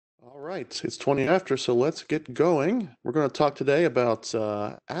All right, it's 20 after, so let's get going. We're going to talk today about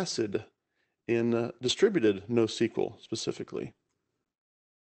ACID in distributed NoSQL specifically.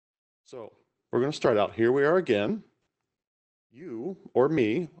 So we're going to start out. Here we are again. You or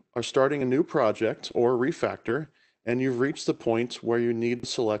me are starting a new project or refactor, and you've reached the point where you need to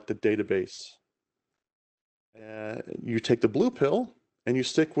select a database. You take the blue pill and you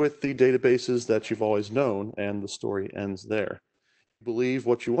stick with the databases that you've always known, and the story ends there. You believe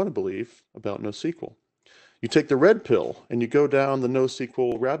what you want to believe about NoSQL. You take the red pill and you go down the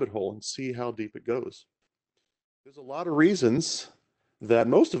NoSQL rabbit hole and see how deep it goes. There's a lot of reasons that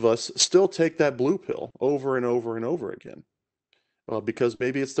most of us still take that blue pill over and over and over again. Well, because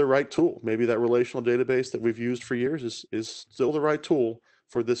maybe it's the right tool. Maybe that relational database that we've used for years is still the right tool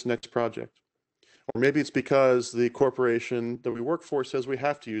for this next project. Or maybe it's because the corporation that we work for says we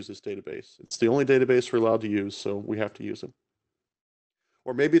have to use this database. It's the only database we're allowed to use, so we have to use it.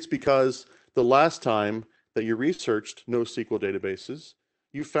 Or maybe it's because the last time that you researched NoSQL databases,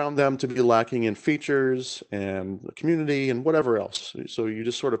 you found them to be lacking in features and the community and whatever else. So you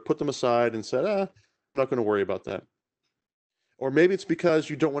just sort of put them aside and said, I'm not going to worry about that. Or maybe it's because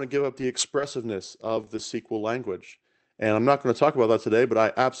you don't want to give up the expressiveness of the SQL language. And I'm not going to talk about that today, but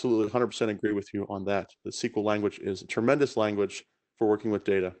I absolutely 100% agree with you on that. The SQL language is a tremendous language for working with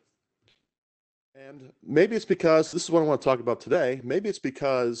data. And maybe it's because, this is what I want to talk about today, maybe it's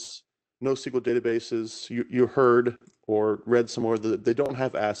because NoSQL databases, you heard or read somewhere that they don't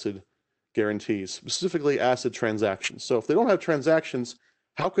have ACID guarantees, specifically ACID transactions. So if they don't have transactions,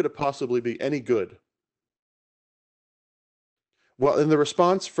 how could it possibly be any good? Well, and the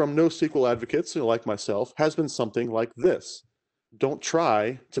response from NoSQL advocates, like myself, has been something like this. Don't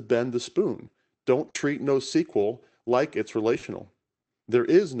try to bend the spoon. Don't treat NoSQL like it's relational. There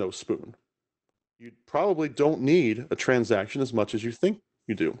is no spoon. You probably don't need a transaction as much as you think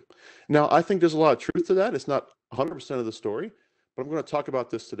you do. Now, I think there's a lot of truth to that. It's not 100% of the story, but I'm going to talk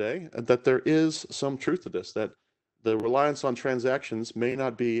about this today, that there is some truth to this, that the reliance on transactions may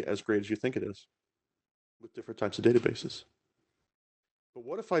not be as great as you think it is with different types of databases. But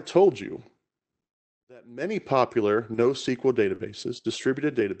what if I told you that many popular NoSQL databases,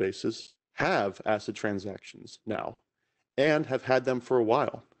 distributed databases, have ACID transactions now and have had them for a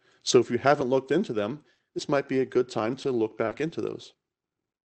while? So if you haven't looked into them, this might be a good time to look back into those.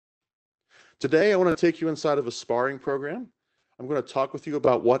 Today, I want to take you inside of a sparring program. I'm going to talk with you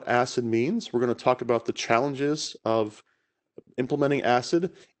about what ACID means. We're going to talk about the challenges of implementing ACID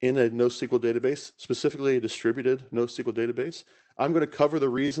in a NoSQL database, specifically a distributed NoSQL database. I'm going to cover the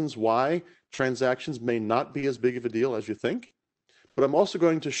reasons why transactions may not be as big of a deal as you think, but I'm also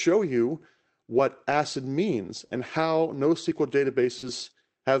going to show you what ACID means and how NoSQL databases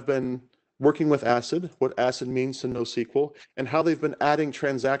have been working with ACID, what ACID means to NoSQL, and how they've been adding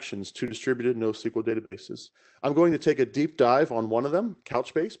transactions to distributed NoSQL databases. I'm going to take a deep dive on one of them,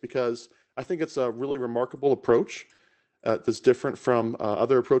 Couchbase, because I think it's a really remarkable approach that's different from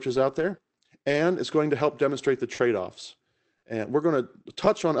other approaches out there, and it's going to help demonstrate the trade-offs. And we're going to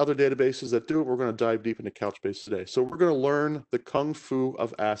touch on other databases that do it. We're going to dive deep into Couchbase today. So we're going to learn the kung fu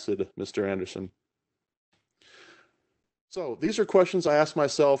of ACID, Mr. Anderson. So these are questions I ask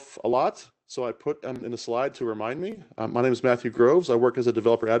myself a lot, so I put them in a slide to remind me. My name is Matthew Groves. I work as a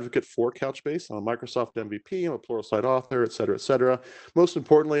developer advocate for Couchbase. I'm a Microsoft MVP. I'm a Pluralsight author, et cetera, et cetera. Most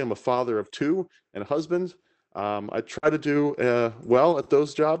importantly, I'm a father of two and a husband. I try to do well at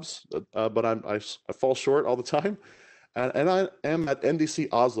those jobs, but I fall short all the time. And I am at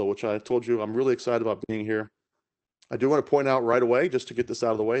NDC Oslo, which I told you I'm really excited about being here. I do want to point out right away, just to get this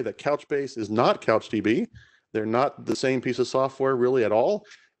out of the way, that Couchbase is not CouchDB. They're not the same piece of software really at all.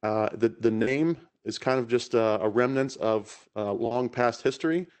 The name is kind of just a remnant of long past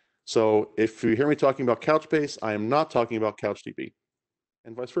history. So if you hear me talking about Couchbase, I am not talking about CouchDB,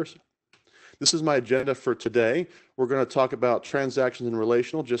 and vice versa. This is my agenda for today. We're going to talk about transactions and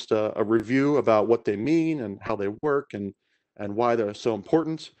relational, just a review about what they mean and how they work and why they're so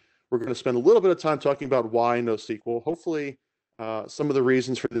important. We're going to spend a little bit of time talking about why NoSQL. Hopefully, some of the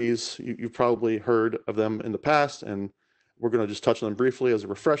reasons for these, you've probably heard of them in the past, and we're going to just touch on them briefly as a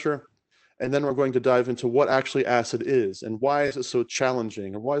refresher. And then we're going to dive into what actually ACID is and why is it so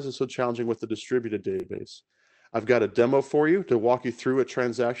challenging, and why is it so challenging with the distributed database. I've got a demo for you to walk you through a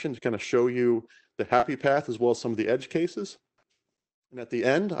transaction to kind of show you the happy path as well as some of the edge cases. And at the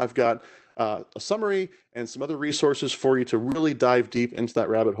end, I've got a summary and some other resources for you to really dive deep into that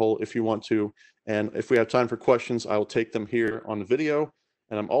rabbit hole if you want to. And if we have time for questions, I will take them here on the video.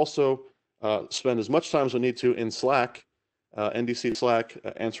 And I'm also spend as much time as I need to in Slack, NDC Slack,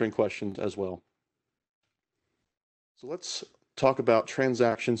 answering questions as well. So let's talk about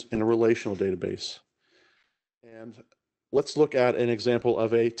transactions in a relational database. And let's look at an example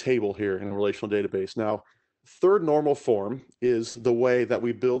of a table here in a relational database. Now, third normal form is the way that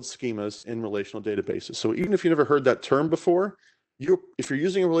we build schemas in relational databases. So even if you never heard that term before, if you're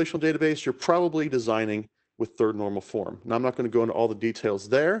using a relational database, you're probably designing with third normal form. Now, I'm not going to go into all the details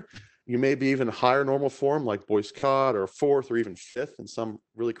there. You may be even higher normal form like Boyce Codd or fourth or even fifth in some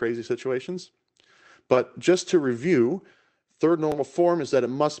really crazy situations. But just to review, third normal form is that it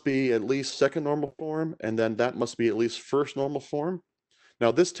must be at least second normal form, and then that must be at least first normal form.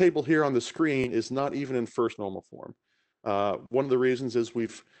 Now, this table here on the screen is not even in first normal form. One of the reasons is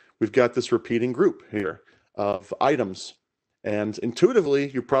we've got this repeating group here of items. And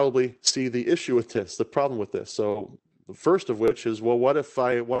intuitively, you probably see the issue with this, the problem with this. So the first of which is, well, what if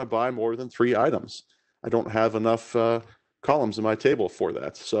I want to buy more than 3 items? I don't have enough columns in my table for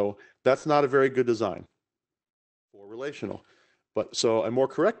that. So that's not a very good design for relational. But so a more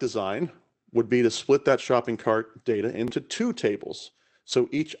correct design would be to split that shopping cart data into 2 tables. So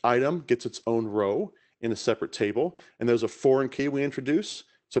each item gets its own row in a separate table, and there's a foreign key we introduce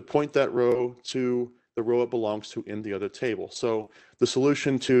to point that row to the row it belongs to in the other table. So the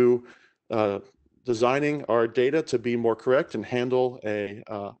solution to designing our data to be more correct and handle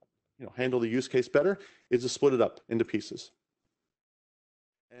handle the use case better is to split it up into pieces.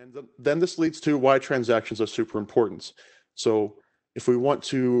 And then this leads to why transactions are super important. So if we want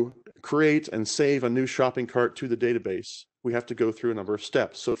to create and save a new shopping cart to the database, we have to go through a number of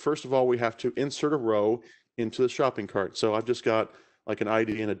steps. So first of all, we have to insert a row into the shopping cart. So I've just got like an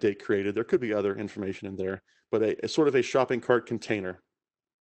ID and a date created. There could be other information in there, but a sort of a shopping cart container.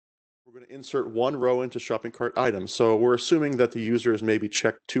 We're going to insert one row into shopping cart items. So we're assuming that the user has maybe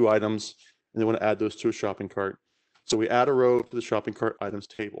checked 2 items and they want to add those to a shopping cart. So we add a row to the shopping cart items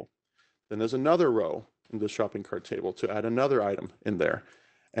table. Then there's another row in the shopping cart table to add another item in there.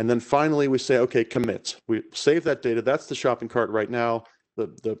 And then finally we say, okay, commit. We save that data. That's the shopping cart right now.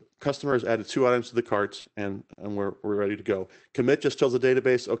 The customer has added 2 items to the cart and we're ready to go. Commit just tells the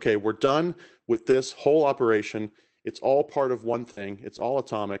database, okay, we're done with this whole operation. It's all part of one thing. It's all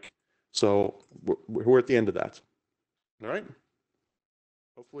atomic. So we're at the end of that. All right.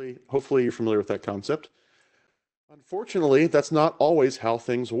 Hopefully you're familiar with that concept. Unfortunately, that's not always how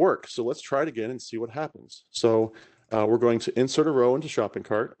things work. So let's try it again and see what happens. So we're going to insert a row into shopping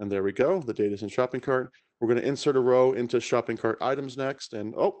cart, and there we go. The data is in shopping cart. We're going to insert a row into shopping cart items next,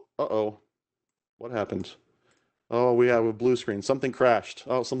 and what happened? Oh, we have a blue screen. Something crashed.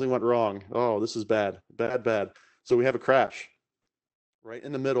 Oh, something went wrong. Oh, this is bad, bad. So we have a crash right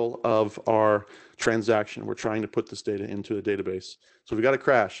in the middle of our transaction. We're trying to put this data into the database. So we got a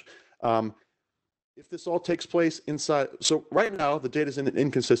crash. If this all takes place inside, so right now the data is in an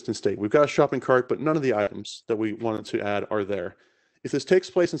inconsistent state. We've got a shopping cart, but none of the items that we wanted to add are there. If this takes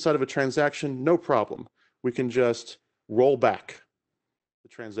place inside of a transaction, no problem. We can just roll back the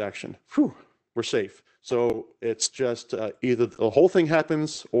transaction. Whew, we're safe. So it's just either the whole thing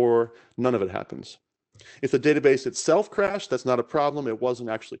happens or none of it happens. If the database itself crashed, that's not a problem. It wasn't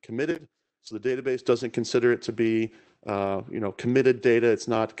actually committed. So the database doesn't consider it to be committed data. It's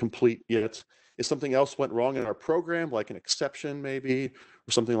not complete yet. If something else went wrong in our program, like an exception maybe,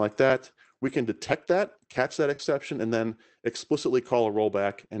 or something like that, we can detect that, catch that exception, and then explicitly call a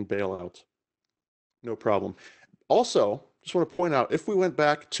rollback and bail out. No problem. Also, just want to point out, if we went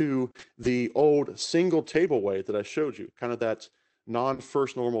back to the old single table way that I showed you, kind of that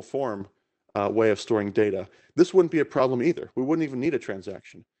non-first normal form way of storing data, this wouldn't be a problem either. We wouldn't even need a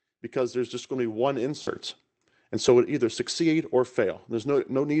transaction because there's just going to be one insert. And so it either succeed or fail. There's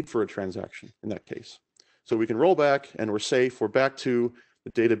no need for a transaction in that case. So we can roll back and we're safe. We're back to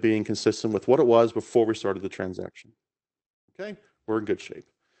the data being consistent with what it was before we started the transaction. Okay, we're in good shape.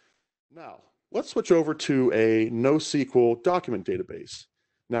 Now, let's switch over to a NoSQL document database.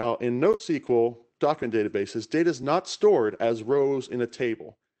 Now, in NoSQL document databases, data is not stored as rows in a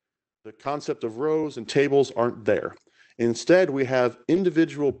table. The concept of rows and tables aren't there. Instead, we have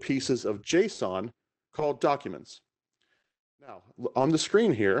individual pieces of JSON called documents. Now, on the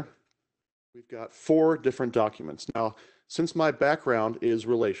screen here, we've got 4 different documents. Now, since my background is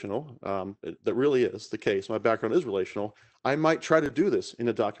relational, that really is the case, my background is relational, I might try to do this in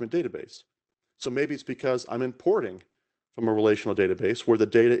a document database. So maybe it's because I'm importing from a relational database where the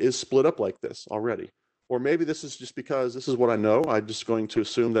data is split up like this already. Or maybe this is just because this is what I know. I'm just going to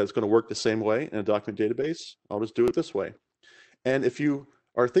assume that it's going to work the same way in a document database. I'll just do it this way. And if you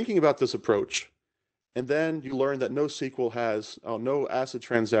are thinking about this approach, and then you learn that NoSQL has no ACID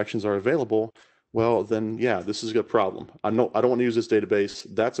transactions are available, well, then yeah, this is a problem. I don't want to use this database.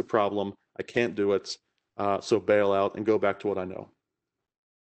 That's a problem. I can't do it. So bail out and go back to what I know.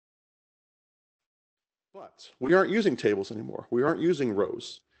 But we aren't using tables anymore. We aren't using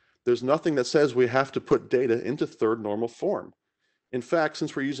rows. There's nothing that says we have to put data into third normal form. In fact,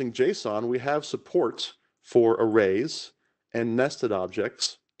 since we're using JSON, we have support for arrays and nested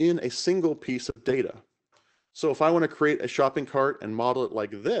objects in a single piece of data. So if I want to create a shopping cart and model it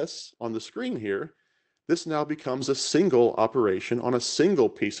like this on the screen here, this now becomes a single operation on a single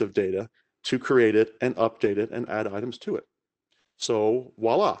piece of data to create it and update it and add items to it. So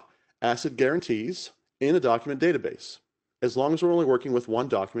voila, ACID guarantees in a document database, as long as we're only working with one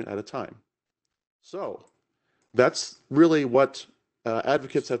document at a time. So that's really what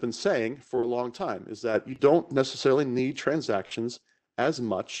advocates have been saying for a long time, is that you don't necessarily need transactions as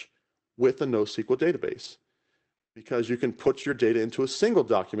much with a NoSQL database, because you can put your data into a single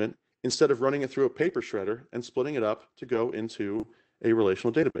document instead of running it through a paper shredder and splitting it up to go into a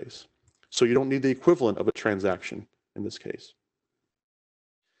relational database. So you don't need the equivalent of a transaction in this case.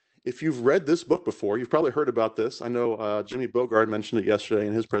 If you've read this book before, you've probably heard about this. I know Jimmy Bogard mentioned it yesterday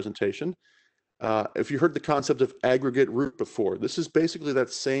in his presentation. If you heard the concept of aggregate root before, this is basically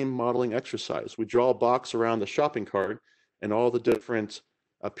that same modeling exercise. We draw a box around the shopping cart and all the different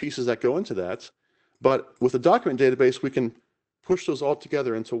pieces that go into that. But with a document database, we can push those all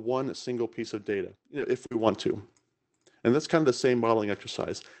together into one single piece of data, if we want to. And that's kind of the same modeling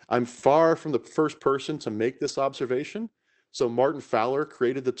exercise. I'm far from the first person to make this observation. So Martin Fowler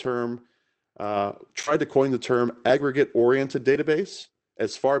created the term, tried to coin the term aggregate-oriented database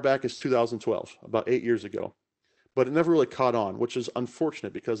as far back as 2012, about 8 years ago. But it never really caught on, which is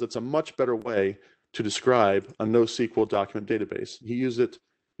unfortunate because it's a much better way to describe a NoSQL document database.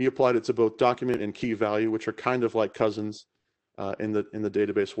 He applied it to both document and key value, which are kind of like cousins in the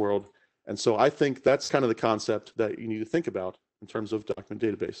database world. And so I think that's kind of the concept that you need to think about in terms of document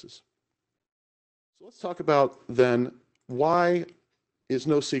databases. So let's talk about then, why is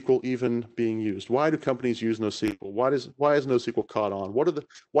NoSQL even being used? Why do companies use NoSQL? Why is NoSQL caught on?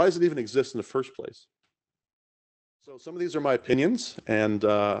 Why does it even exist in the first place? So some of these are my opinions, and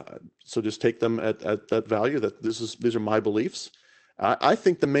so just take them at that value, that these are my beliefs. I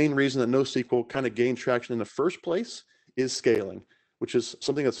think the main reason that NoSQL kind of gained traction in the first place is scaling, which is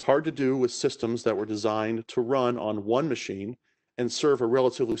something that's hard to do with systems that were designed to run on one machine and serve a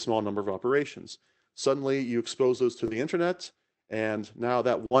relatively small number of operations. Suddenly you expose those to the internet, and now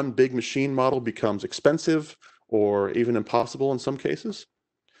that one big machine model becomes expensive or even impossible in some cases.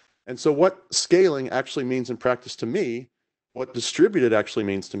 And so what scaling actually means in practice to me, what distributed actually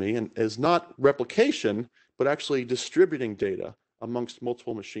means to me, and is not replication, but actually distributing data amongst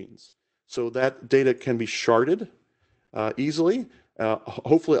multiple machines. So that data can be sharded easily,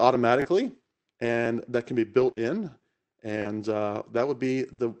 hopefully automatically, and that can be built in. And that would be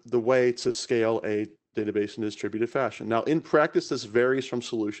the way to scale a database in a distributed fashion. Now, in practice, this varies from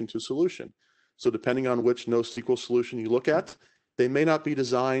solution to solution. So depending on which NoSQL solution you look at, they may not be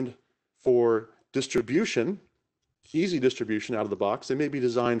designed for distribution, easy distribution out of the box. They may be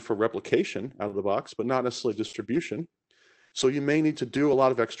designed for replication out of the box, but not necessarily distribution. So you may need to do a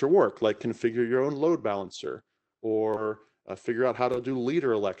lot of extra work, like configure your own load balancer, or figure out how to do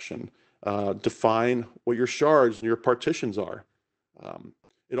leader election, define what your shards and your partitions are.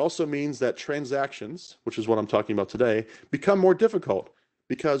 It also means that transactions, which is what I'm talking about today, become more difficult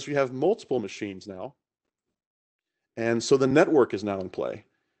because you have multiple machines now. And so the network is now in play.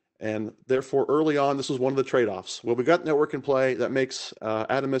 And therefore, early on, this was one of the trade-offs. Well, we got network in play. That makes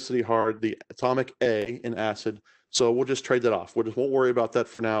atomicity hard, the atomic A in ACID. So we'll just trade that off. We just won't worry about that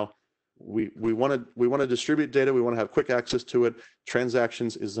for now. We want to distribute data. We want to have quick access to it.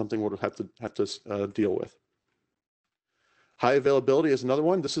 Transactions is something we'll have to deal with. High availability is another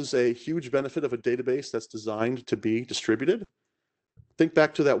one. This is a huge benefit of a database that's designed to be distributed. Think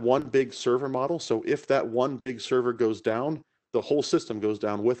back to that one big server model. So if that one big server goes down, the whole system goes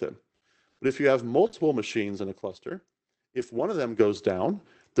down with it. But if you have multiple machines in a cluster, if one of them goes down,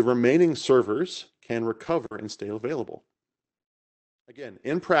 the remaining servers can recover and stay available. Again,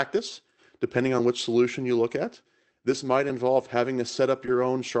 in practice, depending on which solution you look at, this might involve having to set up your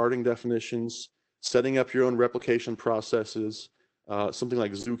own sharding definitions, setting up your own replication processes, something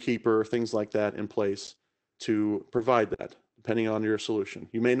like Zookeeper, things like that in place to provide that, depending on your solution.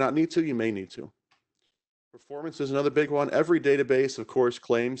 You may not need to, you may need to. Performance is another big one. Every database, of course,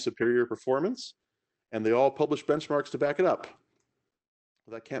 claims superior performance, and they all publish benchmarks to back it up.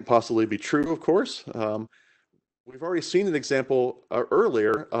 That can't possibly be true, of course. We've already seen an example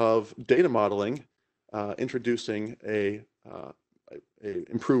earlier of data modeling introducing a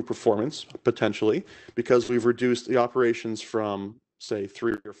improved performance, potentially, because we've reduced the operations from, say,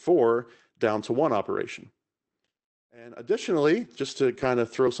 3 or 4 down to one operation. And additionally, just to kind of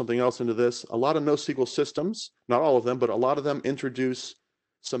throw something else into this, a lot of NoSQL systems, not all of them, but a lot of them introduce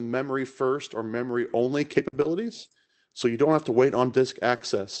some memory first or memory only capabilities. So you don't have to wait on disk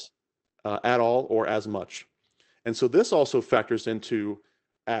access at all or as much. And so this also factors into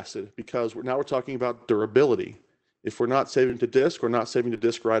ACID because now we're talking about durability. If we're not saving to disk or not saving to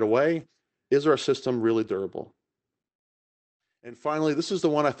disk right away, is our system really durable? And finally, this is the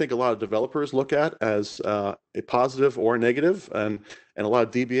one I think a lot of developers look at as a positive or a negative, and a lot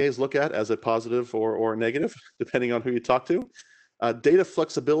of DBAs look at as a positive or a negative, depending on who you talk to. Data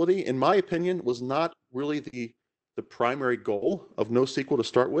flexibility, in my opinion, was not really the primary goal of NoSQL to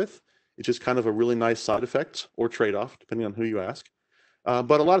start with. It's just kind of a really nice side effect or trade-off, depending on who you ask.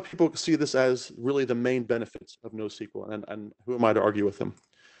 But a lot of people see this as really the main benefits of NoSQL, and who am I to argue with them?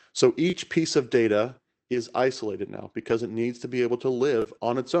 So each piece of data is isolated now because it needs to be able to live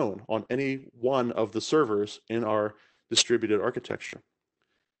on its own on any one of the servers in our distributed architecture.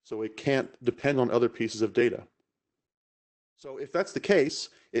 So it can't depend on other pieces of data. So if that's the case,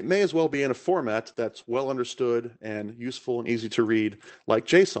 it may as well be in a format that's well understood and useful and easy to read, like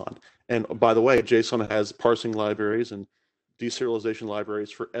JSON. And by the way, JSON has parsing libraries and deserialization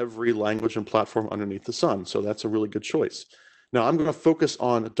libraries for every language and platform underneath the sun. So that's a really good choice. Now I'm going to focus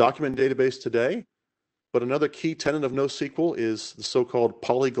on document database today, but another key tenet of NoSQL is the so-called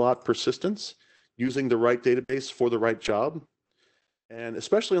polyglot persistence, using the right database for the right job. And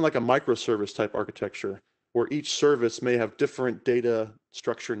especially in like a microservice type architecture, where each service may have different data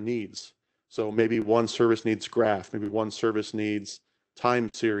structure needs. So maybe one service needs graph, maybe one service needs time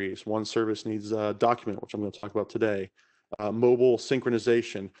series, one service needs document, which I'm going to talk about today, mobile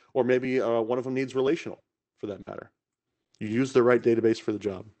synchronization, or maybe one of them needs relational, for that matter. You use the right database for the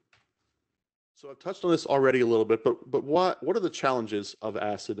job. So I've touched on this already a little bit, but what are the challenges of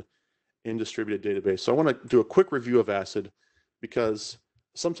ACID in distributed database? So I want to do a quick review of ACID because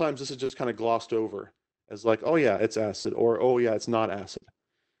sometimes this is just kind of glossed over as like, oh yeah, it's ACID, or oh yeah, it's not ACID.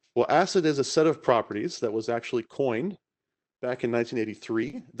 Well, ACID is a set of properties that was actually coined back in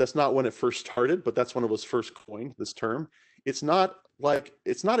 1983. That's not when it first started, but that's when it was first coined, this term. It's not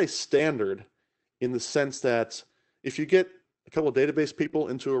a standard in the sense that if you get a couple of database people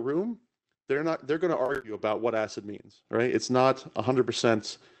into a room, they're going to argue about what ACID means, right? It's not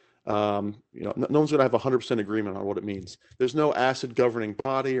 100%, no one's going to have 100% agreement on what it means. There's no ACID governing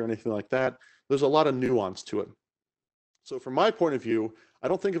body or anything like that. There's a lot of nuance to it. So from my point of view, I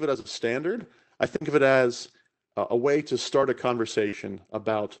don't think of it as a standard. I think of it as a way to start a conversation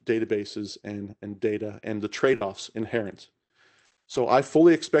about databases and data and the trade-offs inherent. So I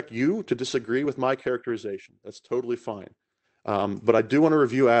fully expect you to disagree with my characterization. That's totally fine. But I do want to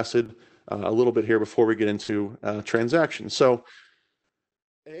review ACID a little bit here before we get into transactions. So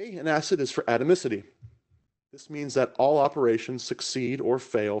an ACID is for atomicity. This means that all operations succeed or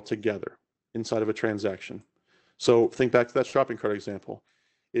fail together inside of a transaction. So think back to that shopping cart example.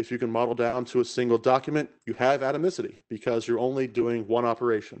 If you can model down to a single document, you have atomicity because you're only doing one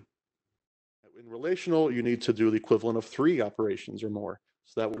operation. In relational, you need to do the equivalent of 3 operations or more.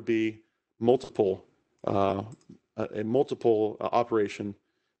 So that would be a multiple operation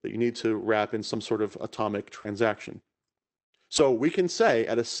that you need to wrap in some sort of atomic transaction. So we can say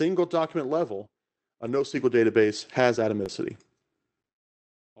at a single document level, a NoSQL database has atomicity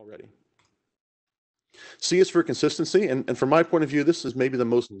already. C is for consistency, and from my point of view, this is maybe the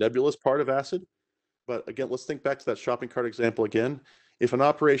most nebulous part of ACID. But again, let's think back to that shopping cart example again. If an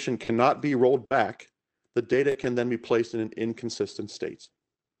operation cannot be rolled back, the data can then be placed in an inconsistent state.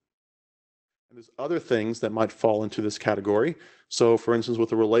 And there's other things that might fall into this category. So for instance,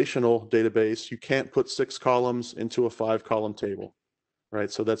 with a relational database, you can't put 6 columns into a 5-column table, right?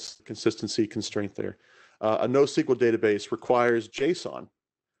 So that's the consistency constraint there. A NoSQL database requires JSON.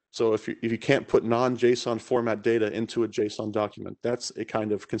 So if you can't put non-JSON format data into a JSON document, that's a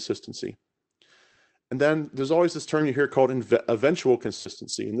kind of consistency. And then there's always this term you hear called eventual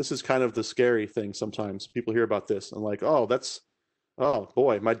consistency. And this is kind of the scary thing sometimes. People hear about this and like, oh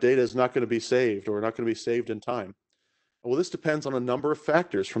boy, my data is not going to be saved or not going to be saved in time. Well, this depends on a number of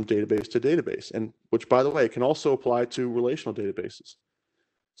factors from database to database, and which, by the way, can also apply to relational databases.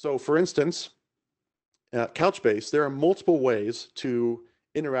 So for instance, at Couchbase, there are multiple ways to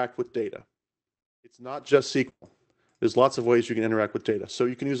interact with data. It's not just SQL. There's lots of ways you can interact with data. So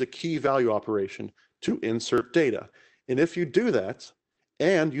you can use a key value operation to insert data. And if you do that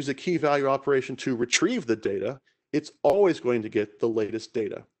and use a key value operation to retrieve the data, it's always going to get the latest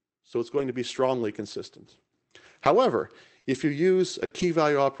data. So it's going to be strongly consistent. However, if you use a key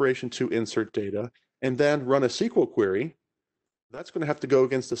value operation to insert data and then run a SQL query, that's going to have to go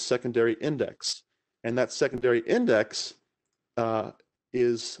against a secondary index. And that secondary index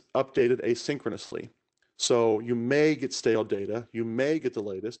is updated asynchronously. So you may get stale data, you may get the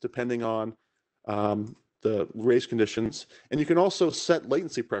latest, depending on the race conditions. And you can also set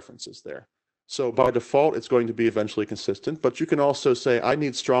latency preferences there. So by default, it's going to be eventually consistent, but you can also say, I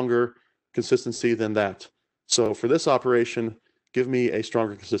need stronger consistency than that. So for this operation, give me a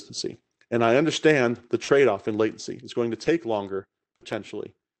stronger consistency. And I understand the trade-off in latency. It's going to take longer,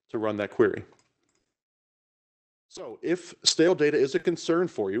 potentially, to run that query. So if stale data is a concern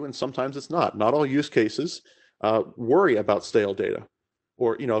for you, and sometimes it's not all use cases worry about stale data.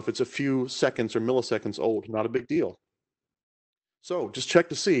 Or, if it's a few seconds or milliseconds old, not a big deal. So just check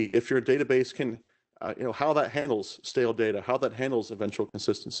to see if your database can, how that handles stale data, how that handles eventual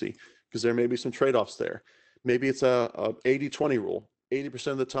consistency, because there may be some trade-offs there. Maybe it's a 80-20 rule. 80%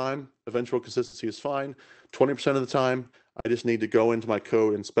 of the time, eventual consistency is fine. 20% of the time, I just need to go into my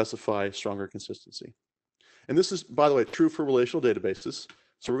code and specify stronger consistency. And this is, by the way, true for relational databases.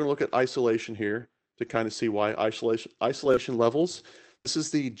 So we're going to look at isolation here to kind of see why isolation levels. This is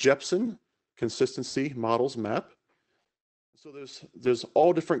the Jepsen consistency models map. So there's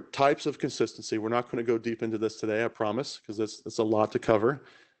all different types of consistency. We're not going to go deep into this today, I promise, because it's a lot to cover.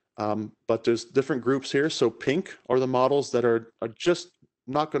 But there's different groups here. So pink are the models that are just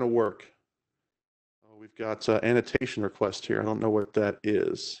not going to work. We've got annotation request here. I don't know what that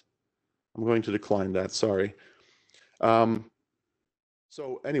is. I'm going to decline that, sorry. So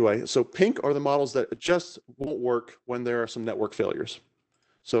anyway, so pink are the models that just won't work when there are some network failures.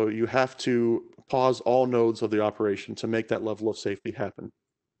 So you have to pause all nodes of the operation to make that level of safety happen.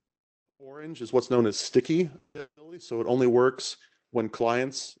 Orange is what's known as sticky availability. So it only works when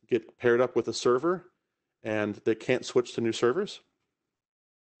clients get paired up with a server and they can't switch to new servers.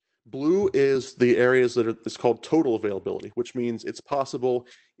 Blue is the areas that it's called total availability, which means it's possible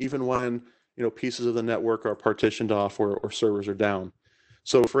even when pieces of the network are partitioned off or servers are down.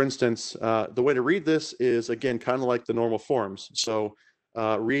 So for instance, the way to read this is, again, kind of like the normal forms. So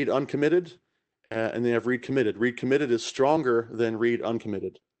read uncommitted, and then you have read committed. Read committed is stronger than read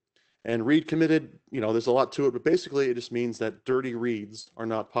uncommitted. And read committed, there's a lot to it, but basically it just means that dirty reads are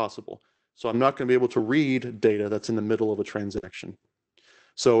not possible. So I'm not going to be able to read data that's in the middle of a transaction.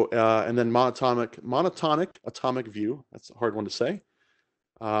 So, and then monotonic atomic view, that's a hard one to say.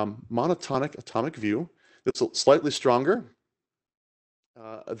 Monotonic atomic view, it's slightly stronger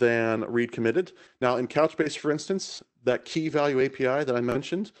than read committed. Now in Couchbase, for instance, that key value API that I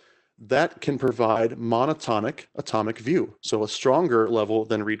mentioned, that can provide monotonic atomic view, so a stronger level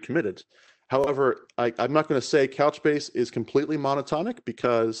than read committed. However, I'm not going to say Couchbase is completely monotonic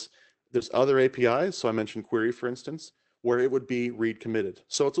because there's other APIs. So I mentioned query, for instance, where it would be read committed.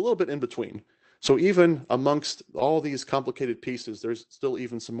 So it's a little bit in between. So even amongst all these complicated pieces, there's still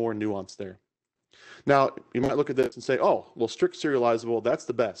even some more nuance there. Now, you might look at this and say, oh, well, strict serializable, that's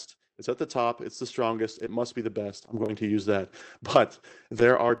the best. It's at the top, it's the strongest, it must be the best. I'm going to use that. But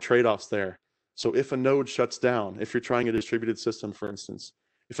there are trade-offs there. So if a node shuts down, if you're trying a distributed system, for instance,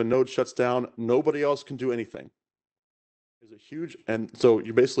 if a node shuts down, nobody else can do anything. There's a huge, and so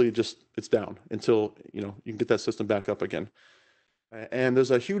you basically it's down until you can get that system back up again. And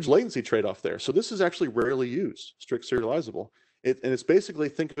there's a huge latency trade-off there. So this is actually rarely used, strict serializable. And it's basically,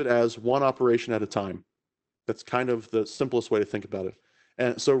 think of it as one operation at a time. That's kind of the simplest way to think about it.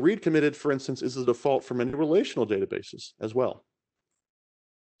 And so read committed, for instance, is the default for many relational databases as well.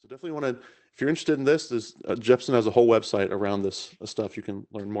 So definitely want to, if you're interested in this, Jepsen has a whole website around this stuff. You can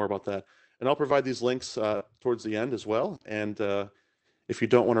learn more about that. And I'll provide these links towards the end as well. And if you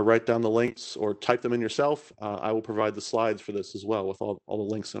don't want to write down the links or type them in yourself, I will provide the slides for this as well with all the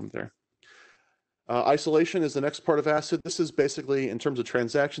links in there. Isolation is the next part of ACID. This is basically, in terms of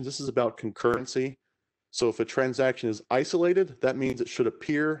transactions, this is about concurrency. So if a transaction is isolated, that means it should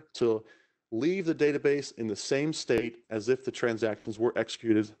appear to leave the database in the same state as if the transactions were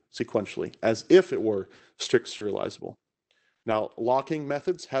executed sequentially, as if it were strict serializable. Now, locking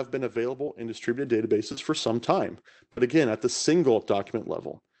methods have been available in distributed databases for some time, but again, at the single document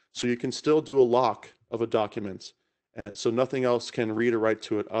level. So you can still do a lock of a document, and so nothing else can read or write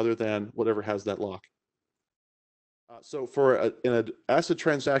to it other than whatever has that lock. So for in an ACID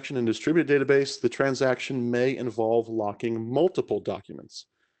transaction in a distributed database, the transaction may involve locking multiple documents.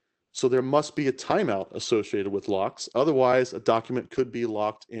 So there must be a timeout associated with locks. Otherwise, a document could be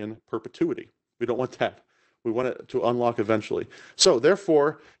locked in perpetuity. We don't want that. We want it to unlock eventually. So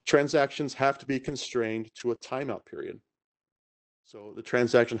therefore, transactions have to be constrained to a timeout period. So the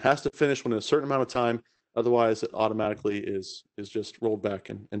transaction has to finish within a certain amount of time. Otherwise, it automatically is just rolled back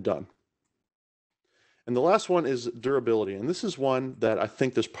and done. And the last one is durability. And this is one that I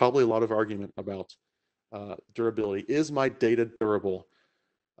think there's probably a lot of argument about durability. Is my data durable?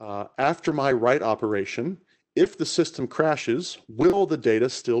 After my write operation, if the system crashes, will the data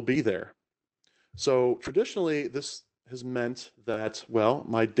still be there? So traditionally, this has meant that, well,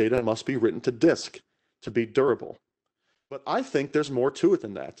 my data must be written to disk to be durable. But I think there's more to it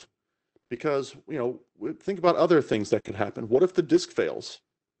than that, because, think about other things that could happen. What if the disk fails?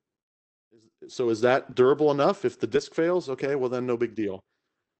 So is that durable enough? If the disk fails, okay, well then no big deal.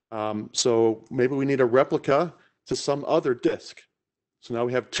 So maybe we need a replica to some other disk. So now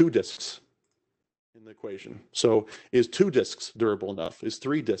we have two disks in the equation. So is two disks durable enough? Is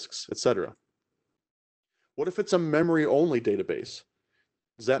three disks, etc.? What if it's a memory-only database?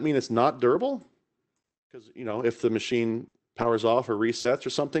 Does that mean it's not durable? Because, if the machine powers off or resets or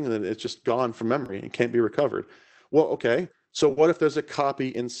something, then it's just gone from memory and can't be recovered. Well, okay, so what if there's a copy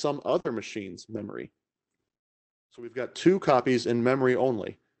in some other machine's memory? So we've got two copies in memory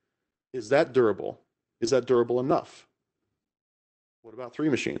only. Is that durable? Is that durable enough? What about three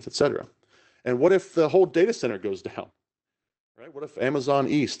machines, etc.? And what if the whole data center goes down? Right? What if Amazon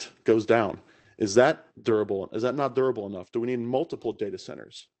East goes down? Is that durable? Is that not durable enough? Do we need multiple data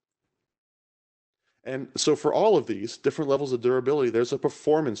centers? And so for all of these different levels of durability, there's a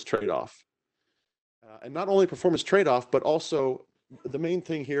performance trade-off. And not only performance trade-off, but also the main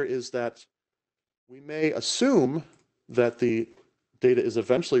thing here is that we may assume that the data is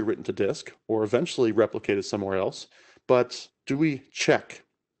eventually written to disk or eventually replicated somewhere else, but do we check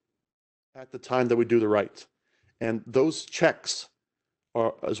at the time that we do the write? And those checks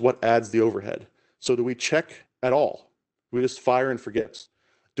is what adds the overhead. So do we check at all? We just fire and forget?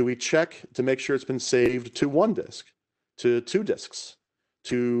 Do we check to make sure it's been saved to one disk, to two disks,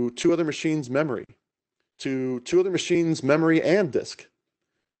 to two other machines' memory, to two other machines' memory and disk?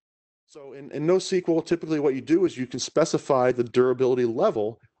 So in NoSQL, typically what you do is you can specify the durability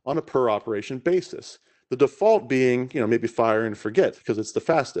level on a per operation basis. The default being, maybe fire and forget because it's the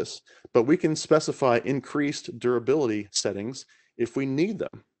fastest, but we can specify increased durability settings if we need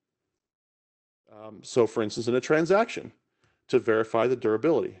them. So for instance, in a transaction, to verify the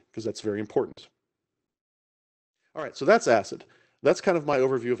durability, because that's very important. All right, so that's ACID. That's kind of my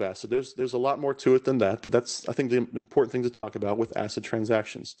overview of ACID. There's a lot more to it than that. That's, I think, the important thing to talk about with ACID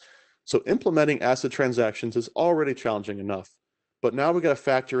transactions. So implementing ACID transactions is already challenging enough, but now we got to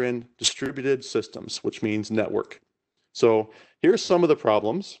factor in distributed systems, which means network. So here's some of the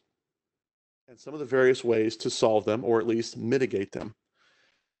problems and some of the various ways to solve them, or at least mitigate them.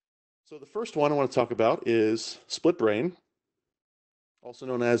 So the first one I want to talk about is split brain, also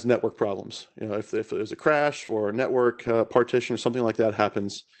known as network problems. If there's a crash or a network partition or something like that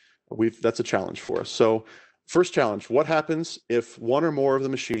happens, that's a challenge for us. So first challenge, what happens if one or more of the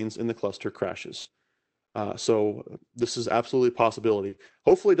machines in the cluster crashes? So this is absolutely a possibility.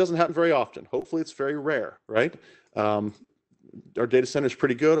 Hopefully it doesn't happen very often. Hopefully it's very rare, right? Our data center is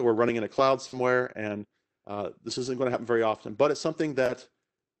pretty good. We're running in a cloud somewhere, and this isn't going to happen very often, but it's something that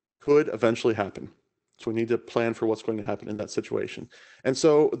could eventually happen. So we need to plan for what's going to happen in that situation. And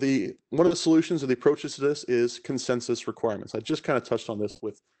so one of the solutions or the approaches to this is consensus requirements. I just kind of touched on this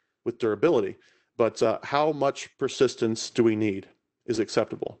with durability, but how much persistence do we need is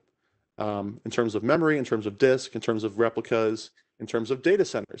acceptable in terms of memory, in terms of disk, in terms of replicas, in terms of data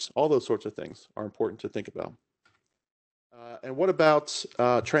centers. All those sorts of things are important to think about. And what about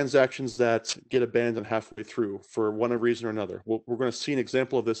transactions that get abandoned halfway through for one reason or another? We're going to see an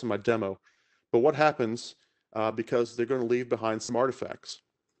example of this in my demo. But what happens because they're going to leave behind some artifacts?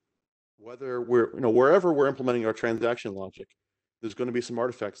 Whether wherever we're implementing our transaction logic, there's going to be some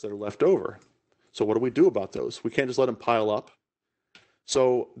artifacts that are left over. So what do we do about those? We can't just let them pile up.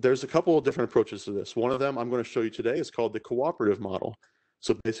 So there's a couple of different approaches to this. One of them I'm going to show you today is called the cooperative model.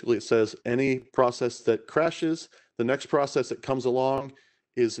 So basically it says any process that crashes, the next process that comes along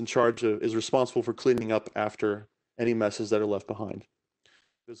is responsible for cleaning up after any messes that are left behind.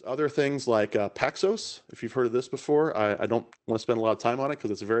 There's other things like Paxos, if you've heard of this before. I don't want to spend a lot of time on it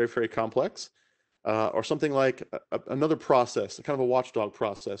because it's very, very complex. Or something like another process, kind of a watchdog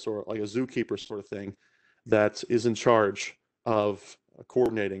process, or like a zookeeper sort of thing that is in charge of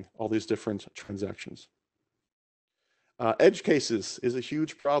coordinating all these different transactions. Edge cases is a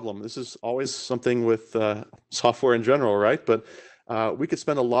huge problem. This is always something with software in general, right? But we could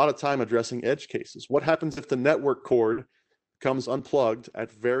spend a lot of time addressing edge cases. What happens if the network cord comes unplugged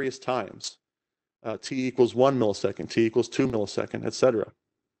at various times? T equals 1 millisecond, T equals 2 millisecond, etc.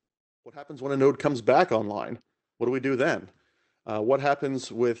 What happens when a node comes back online? What do we do then? What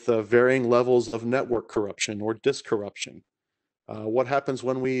happens with varying levels of network corruption or disk corruption? What happens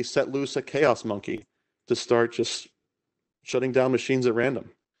when we set loose a chaos monkey to start just shutting down machines at random.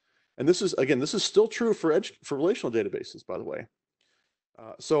 And this is still true for relational databases, by the way.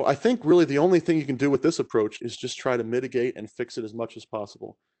 So I think really the only thing you can do with this approach is just try to mitigate and fix it as much as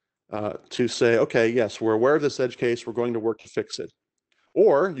possible. To say, okay, yes, we're aware of this edge case, we're going to work to fix it.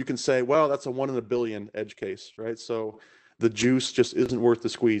 Or you can say, well, that's a 1 in a billion edge case, right? So the juice just isn't worth the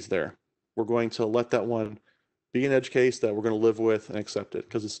squeeze there. We're going to let that one be an edge case that we're going to live with and accept it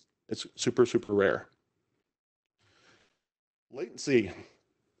because it's super, super rare. Latency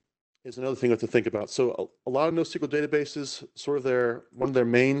is another thing we have to think about. So a lot of NoSQL databases, sort of one of their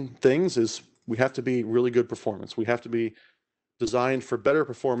main things is we have to be really good performance. We have to be designed for better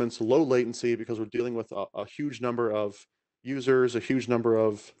performance, low latency, because we're dealing with a huge number of users, a huge number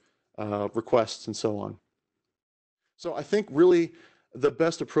of requests, and so on. So I think really the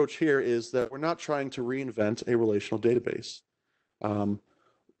best approach here is that we're not trying to reinvent a relational database.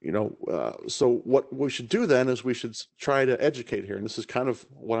 So what we should do then is we should try to educate here. And this is kind of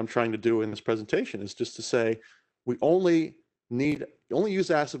what I'm trying to do in this presentation, is just to say we only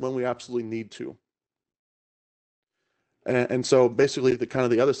use ACID when we absolutely need to. And so basically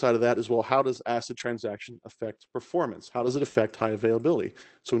the other side of that is, well, how does ACID transaction affect performance? How does it affect high availability?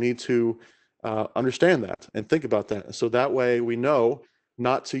 So we need to understand that and think about that. So that way we know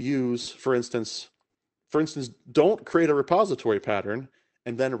not to use, for instance, don't create a repository pattern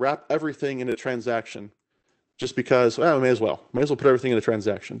and then wrap everything in a transaction just because, well, we may as well put everything in a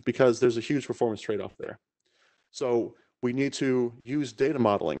transaction, because there's a huge performance trade-off there. So we need to use data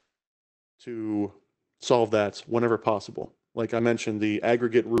modeling to solve that whenever possible. Like I mentioned, the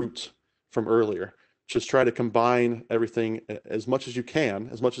aggregate root from earlier, just try to combine everything as much as you can,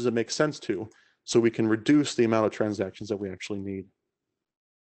 as much as it makes sense to, so we can reduce the amount of transactions that we actually need.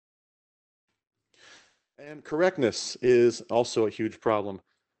 And correctness is also a huge problem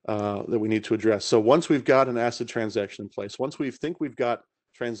that we need to address. So once we've got an ACID transaction in place, once we think we've got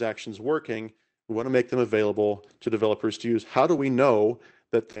transactions working, we want to make them available to developers to use. How do we know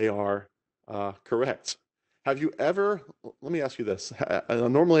that they are correct? Have you ever, let me ask you this.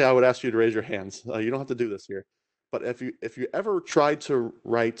 Normally I would ask you to raise your hands. You don't have to do this here. But if you ever tried to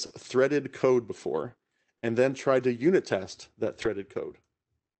write threaded code before and then tried to unit test that threaded code,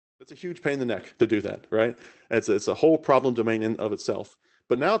 it's a huge pain in the neck to do that, right? It's a whole problem domain in of itself.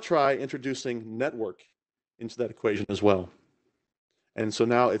 But now try introducing network into that equation as well. And so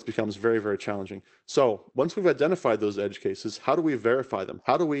now it becomes very, very challenging. So once we've identified those edge cases, how do we verify them?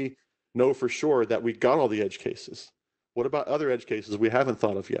 How do we know for sure that we got all the edge cases? What about other edge cases we haven't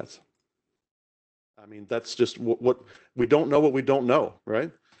thought of yet? I mean, that's just what we don't know what we don't know,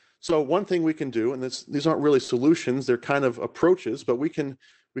 right? So one thing we can do, and these aren't really solutions, they're kind of approaches, but we can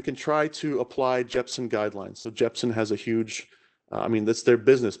try to apply Jepsen guidelines. So Jepsen has a huge, that's their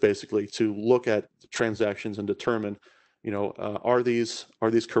business basically, to look at transactions and determine, are these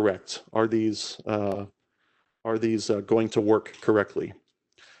correct? Are these going to work correctly?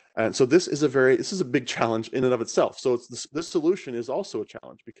 And so this is a big challenge in and of itself. So this solution is also a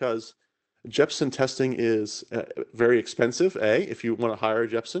challenge, because Jepsen testing is very expensive, if you want to hire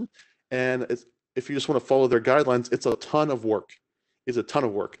Jepsen, and if you just want to follow their guidelines, it's a ton of work.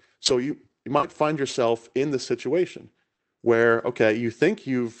 So you might find yourself in this situation where, okay, you think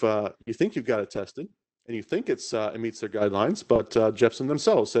you've got it tested, and you think it meets their guidelines, but Jepsen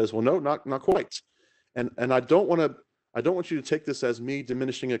themselves says, well, no, not quite. And I don't want you to take this as me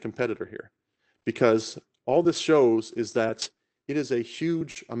diminishing a competitor here, because all this shows is that it is a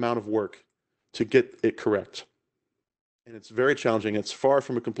huge amount of work to get it correct. And it's very challenging. It's far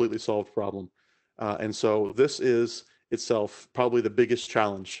from a completely solved problem. And so this is itself probably the biggest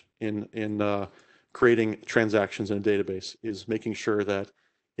challenge in creating transactions in a database, is making sure that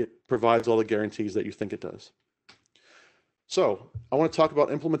it provides all the guarantees that you think it does. So I want to talk about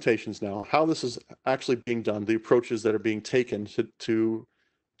implementations now, how this is actually being done, the approaches that are being taken to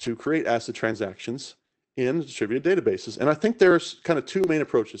create ACID transactions in distributed databases. And I think there's kind of two main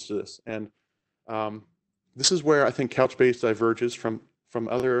approaches to this. And this is where I think Couchbase diverges from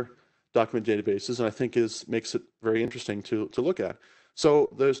other document databases, and I think makes it very interesting to look at.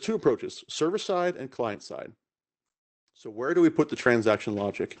 So there's two approaches, server side and client side. So where do we put the transaction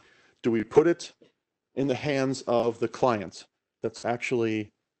logic? Do we put it in the hands of the client that's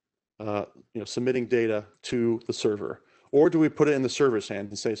actually submitting data to the server? Or do we put it in the server's hand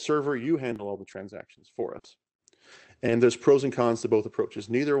and say, server, you handle all the transactions for us? And there's pros and cons to both approaches.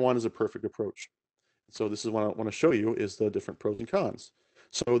 Neither one is a perfect approach. So this is what I want to show you, is the different pros and cons.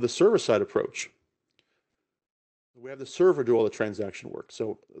 So the server-side approach, we have the server do all the transaction work.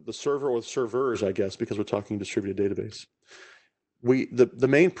 So the server, or servers, I guess, because we're talking distributed database. the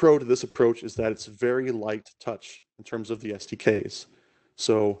main pro to this approach is that it's very light touch in terms of the SDKs.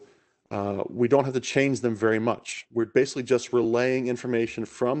 So we don't have to change them very much. We're basically just relaying information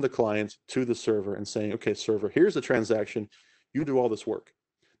from the client to the server and saying, okay, server, here's the transaction. You do all this work.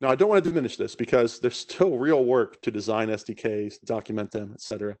 Now, I don't want to diminish this because there's still real work to design SDKs, document them,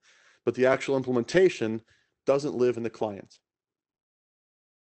 etc. But the actual implementation doesn't live in the client.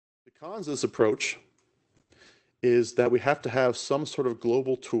 The cons of this approach is that we have to have some sort of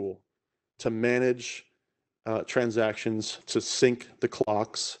global tool to manage transactions, to sync the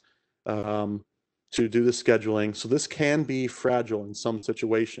clocks, to do the scheduling. So this can be fragile in some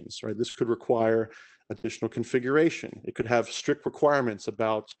situations, right? This could require additional configuration. It could have strict requirements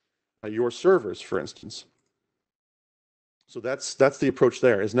about your servers, for instance. So that's the approach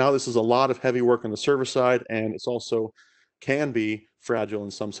there, is now this is a lot of heavy work on the server side, and it's also can be fragile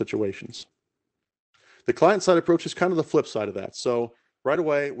in some situations. The client side approach is kind of the flip side of that. So right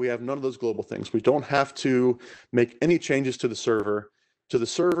away, we have none of those global things. We don't have to make any changes to the server, to the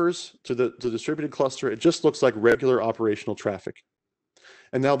servers, to the distributed cluster. It just looks like regular operational traffic.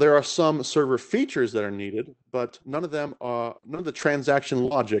 And now there are some server features that are needed, but none of the transaction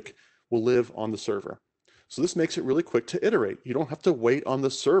logic will live on the server. So this makes it really quick to iterate. You don't have to wait on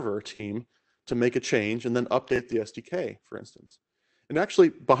the server team to make a change and then update the SDK, for instance. And actually,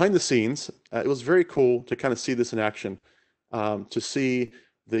 behind the scenes, it was very cool to kind of see this in action, to see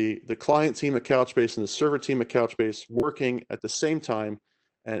the client team at Couchbase and the server team at Couchbase working at the same time.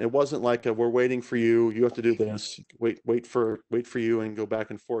 And it wasn't like we're waiting for you, you have to do this, wait for you, and go back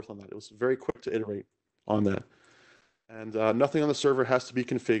and forth on that. It was very quick to iterate on that. And nothing on the server has to be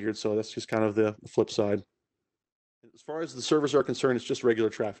configured, so that's just kind of the flip side. As far as the servers are concerned, it's just regular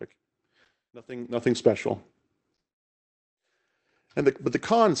traffic, nothing special. But the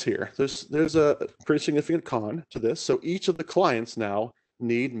cons here, there's a pretty significant con to this. So each of the clients now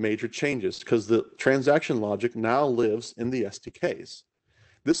need major changes because the transaction logic now lives in the SDKs.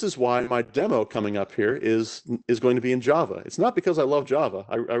 This is why my demo coming up here is going to be in Java. It's not because I love Java,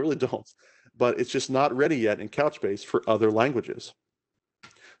 I really don't, but it's just not ready yet in Couchbase for other languages.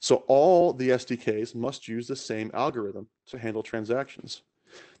 So all the SDKs must use the same algorithm to handle transactions.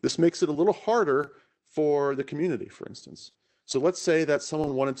 This makes it a little harder for the community, for instance. So let's say that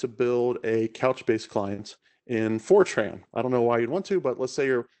someone wanted to build a Couchbase client in Fortran. I don't know why you'd want to, but let's say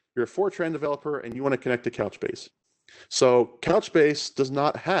you're a Fortran developer and you want to connect to Couchbase. So Couchbase does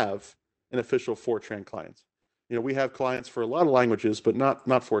not have an official Fortran client. You know, we have clients for a lot of languages, but not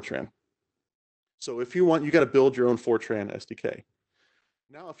Fortran. So if you want, you got to build your own Fortran SDK.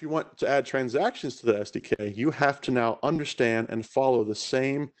 Now, if you want to add transactions to the SDK, you have to now understand and follow the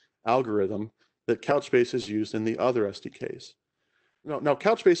same algorithm that Couchbase has used in the other SDKs. Now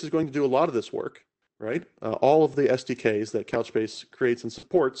Couchbase is going to do a lot of this work, right? All of the SDKs that Couchbase creates and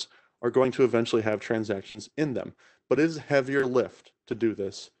supports are going to eventually have transactions in them, but it is a heavier lift to do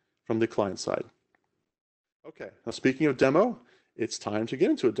this from the client side. Okay, now speaking of demo, it's time to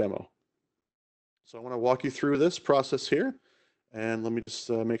get into a demo. So I want to walk you through this process here, and let me just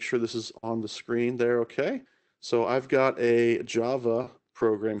make sure this is on the screen there, okay? So I've got a Java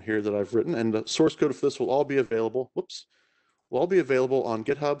program here that I've written, and the source code for this will all be available, will all be available on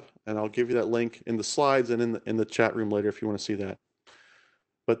GitHub, and I'll give you that link in the slides and in the chat room later if you want to see that.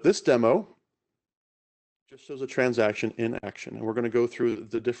 But this demo just shows a transaction in action, and we're going to go through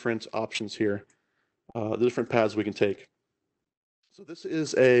the different options here, the different paths we can take. So this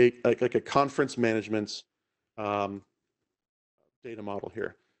is like a conference management data model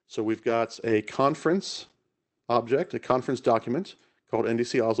here. So we've got a conference object, a conference document called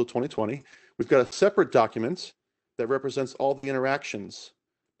NDC Oslo 2020. We've got a separate document that represents all the interactions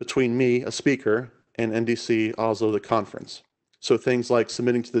between me, a speaker, and NDC Oslo, the conference. So things like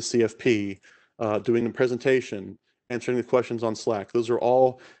submitting to the CFP, doing the presentation, answering the questions on Slack. Those are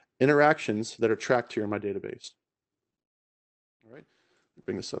all interactions that are tracked here in my database. All right,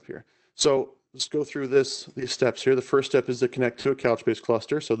 bring this up here. So let's go through these steps here. The first step is to connect to a Couchbase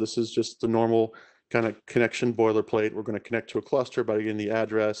cluster. So this is just the normal kind of connection boilerplate. We're going to connect to a cluster by getting the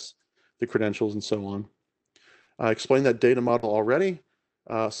address, the credentials, and so on. I explained that data model already.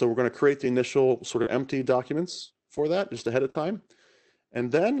 So we're going to create the initial sort of empty documents for that just ahead of time.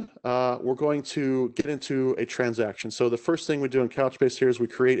 And then we're going to get into a transaction. So the first thing we do in Couchbase here is we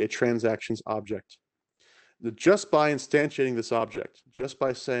create a transactions object. Just by instantiating this object, just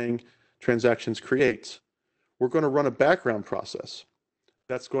by saying transactions create, we're going to run a background process.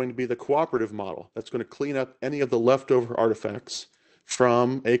 That's going to be the cooperative model. That's going to clean up any of the leftover artifacts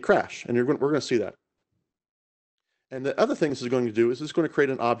from a crash. And we're going to see that. And the other thing this is going to do is it's going to create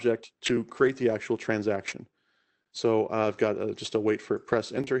an object to create the actual transaction. So I've got just a wait for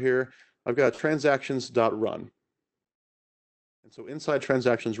press enter here. I've got transactions.run. And so inside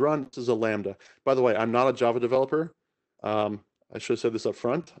transactions run, this is a Lambda. By the way, I'm not a Java developer. I should have said this up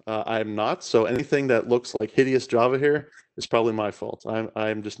front. I am not. So anything that looks like hideous Java here is probably my fault.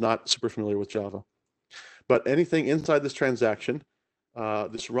 I'm just not super familiar with Java. But anything inside this transaction,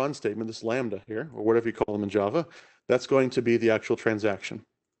 this run statement, this Lambda here, or whatever you call them in Java, that's going to be the actual transaction.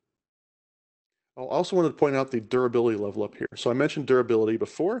 I also wanted to point out the durability level up here. So I mentioned durability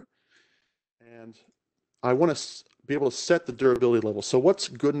before, and I want to be able to set the durability level. So what's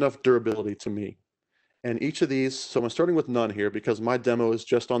good enough durability to me? And each of these, so I'm starting with none here because my demo is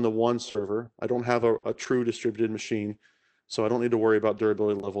just on the one server. I don't have a true distributed machine, so I don't need to worry about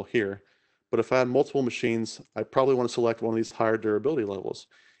durability level here. But if I had multiple machines, I probably want to select one of these higher durability levels.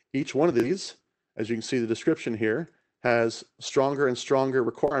 Each one of these, as you can see the description here, has stronger and stronger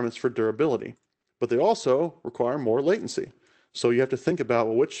requirements for durability, but they also require more latency. So you have to think about,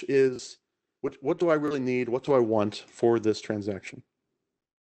 well, what do I really need? What do I want for this transaction?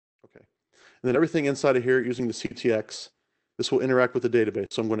 Okay. And then everything inside of here using the CTX, this will interact with the database.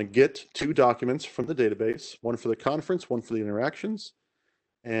 So I'm going to get two documents from the database, one for the conference, one for the interactions,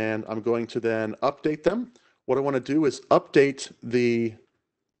 and I'm going to then update them. What I want to do is update the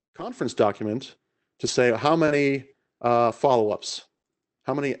conference document to say how many follow-ups,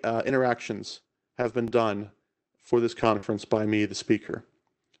 how many interactions have been done for this conference by me, the speaker.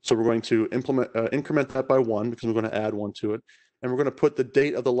 So we're going to increment that by one because we're going to add one to it. And we're going to put the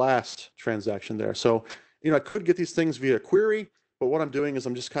date of the last transaction there. So, I could get these things via query, but what I'm doing is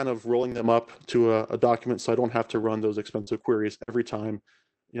I'm just kind of rolling them up to a document so I don't have to run those expensive queries every time.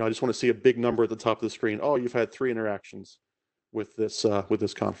 I just want to see a big number at the top of the screen. Oh, you've had 3 interactions with this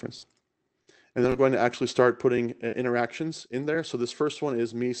conference. And then I'm going to actually start putting interactions in there. So this first one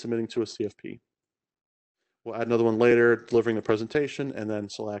is me submitting to a CFP. We'll add another one later, delivering the presentation, and then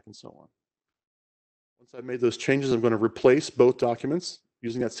Slack and so on. Once I've made those changes, I'm going to replace both documents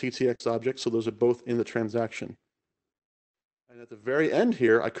using that CTX object, so those are both in the transaction. And at the very end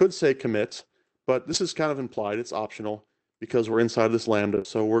here, I could say commit, but this is kind of implied. It's optional because we're inside this Lambda.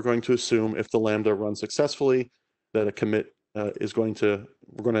 So we're going to assume if the Lambda runs successfully, that a commit we're going to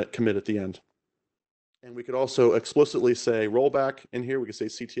commit at the end. And we could also explicitly say rollback in here. We could say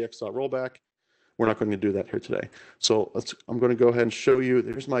ctx.rollback. We're not going to do that here today. So I'm going to go ahead and show you.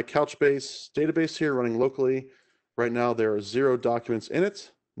 Here's my Couchbase database here running locally. Right now there are 0 documents in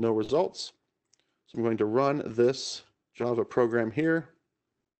it, no results. So I'm going to run this Java program here.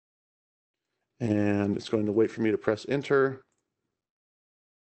 And it's going to wait for me to press enter.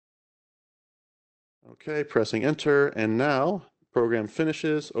 Okay, pressing enter. And now program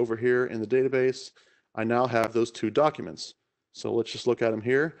finishes over here in the database. I now have those 2 documents. So let's just look at them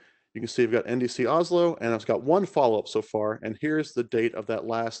here. You can see I've got NDC Oslo, and I've got 1 follow-up so far, and here's the date of that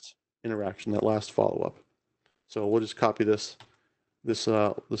last interaction, that last follow-up. So we'll just copy this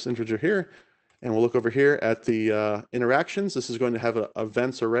integer here, and we'll look over here at the interactions. This is going to have an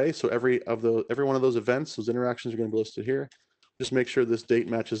events array, so every one of those events, those interactions are going to be listed here. Just make sure this date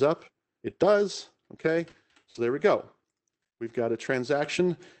matches up. It does, okay? So there we go. We've got a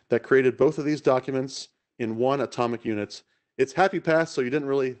transaction that created both of these documents in 1 atomic unit. It's happy path, so you didn't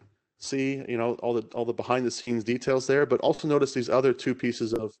really see, all the behind the scenes details there, but also notice these other 2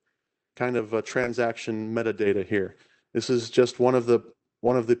 pieces of kind of transaction metadata here. This is just one of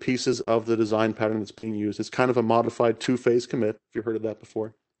the pieces of the design pattern that's being used. It's kind of a modified 2-phase commit, if you've heard of that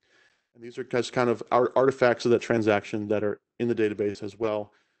before. And these are just kind of artifacts of that transaction that are in the database as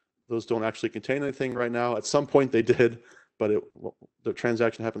well. Those don't actually contain anything right now. At some point they did, but the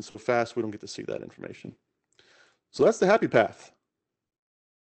transaction happens so fast we don't get to see that information. So that's the happy path.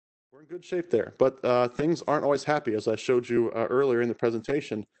 We're in good shape there, but things aren't always happy, as I showed you earlier in the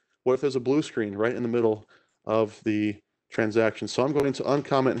presentation. What if there's a blue screen right in the middle of the transaction? So I'm going to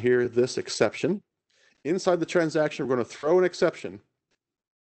uncomment here this exception. Inside the transaction, we're going to throw an exception.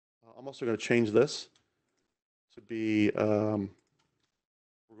 I'm also going to change this to be, we're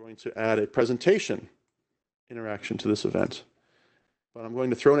going to add a presentation interaction to this event. But I'm going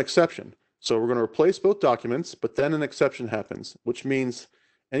to throw an exception. So we're going to replace both documents, but then an exception happens, which means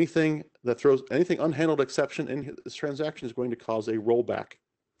anything unhandled exception in this transaction is going to cause a rollback.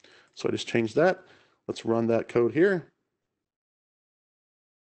 So I just changed that. Let's run that code here.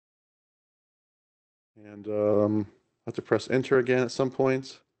 And I have to press enter again at some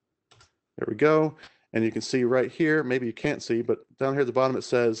point. There we go. And you can see right here, maybe you can't see, but down here at the bottom it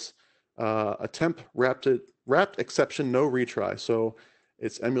says attempt wrapped exception, no retry. So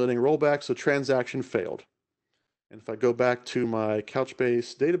it's emulating rollback, so transaction failed. And if I go back to my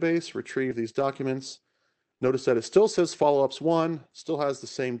Couchbase database, retrieve these documents, Notice that it still says follow-ups 1, still has the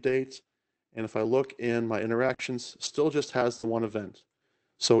same date. And if I look in my interactions, still just has the one event.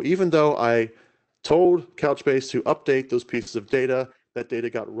 So even though I told Couchbase to update those pieces of data, that data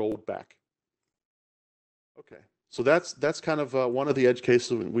got rolled back. Okay, so that's kind of one of the edge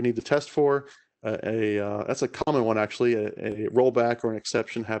cases we need to test for. That's a common one, actually, a rollback or an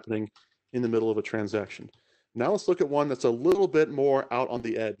exception happening in the middle of a transaction. Now let's look at one that's a little bit more out on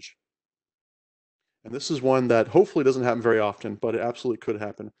the edge. And this is one that hopefully doesn't happen very often, but it absolutely could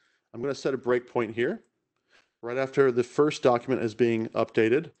happen. I'm going to set a breakpoint here, right after the first document is being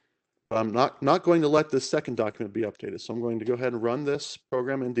updated. But I'm not going to let this second document be updated. So I'm going to go ahead and run this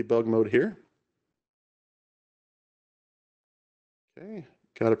program in debug mode here. Okay,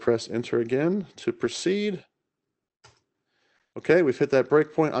 got to press enter again to proceed. Okay, we've hit that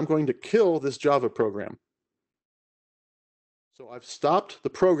breakpoint. I'm going to kill this Java program. So I've stopped the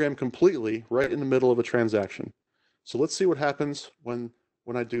program completely right in the middle of a transaction. So let's see what happens when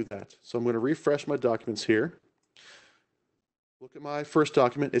I do that. So I'm going to refresh my documents here. Look at my first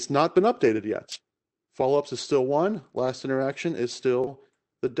document. It's not been updated yet. Follow-ups is still 1. Last interaction is still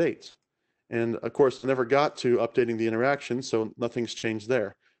the date. And of course, I never got to updating the interaction, so nothing's changed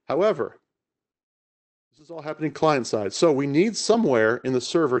there. However, this is all happening client side. So we need somewhere in the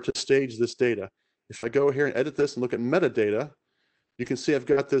server to stage this data. If I go here and edit this and look at metadata, you can see I've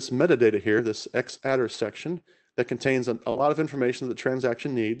got this metadata here, this xadder section that contains a lot of information that the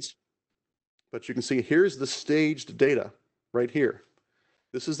transaction needs. But you can see here's the staged data right here.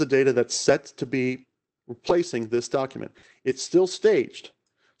 This is the data that's set to be replacing this document. It's still staged.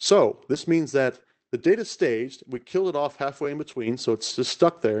 So this means that the data staged, we killed it off halfway in between, so it's just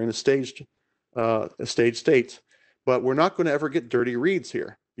stuck there in a staged state. But we're not going to ever get dirty reads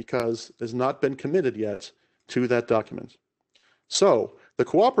here because it has not been committed yet to that document. So the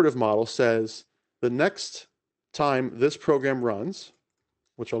cooperative model says the next time this program runs,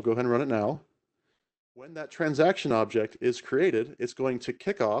 which I'll go ahead and run it now, when that transaction object is created, it's going to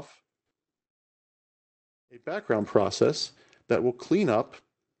kick off a background process that will clean up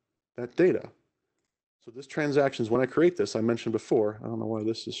that data. So this transaction is when I create this, I mentioned before, I don't know why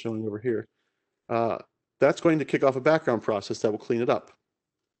this is showing over here, that's going to kick off a background process that will clean it up.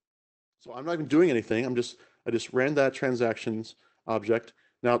 So I'm not even doing anything, I just ran that transactions object.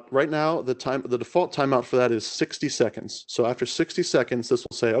 Now, right now, the default timeout for that is 60 seconds. So after 60 seconds, this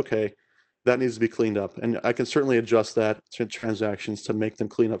will say, okay, that needs to be cleaned up. And I can certainly adjust that to transactions to make them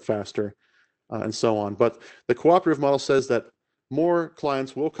clean up faster and so on. But the cooperative model says that more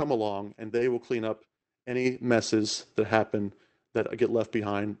clients will come along and they will clean up any messes that happen that get left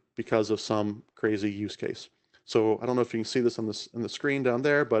behind because of some crazy use case. So I don't know if you can see this on the screen down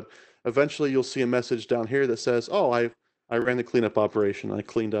there, but eventually you'll see a message down here that says, oh, I ran the cleanup operation. I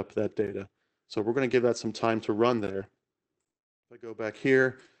cleaned up that data. So we're going to give that some time to run there. If I go back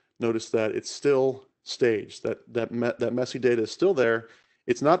here, notice that it's still staged. That messy data is still there.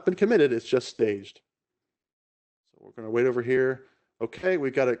 It's not been committed. It's just staged. So we're going to wait over here. Okay,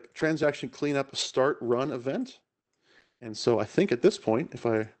 we've got a transaction cleanup start run event. And so I think at this point, if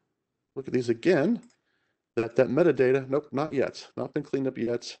I look at these again, that metadata, nope, not yet. Not been cleaned up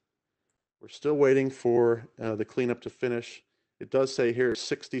yet. We're still waiting for the cleanup to finish. It does say here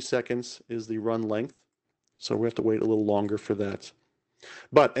 60 seconds is the run length. So we have to wait a little longer for that.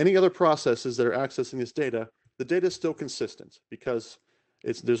 But any other processes that are accessing this data, the data is still consistent because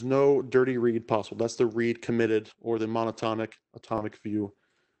there's no dirty read possible. That's the read committed or the monotonic atomic view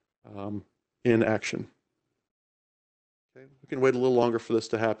in action. Okay, we can wait a little longer for this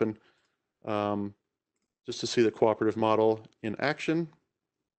to happen just to see the cooperative model in action.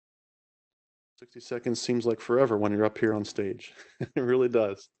 60 seconds seems like forever when you're up here on stage. It really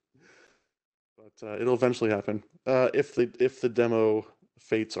does. But it'll eventually happen if the demo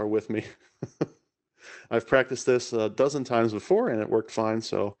fates are with me. I've practiced this a dozen times before and it worked fine,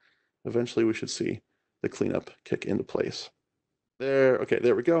 so eventually we should see the cleanup kick into place. There, okay,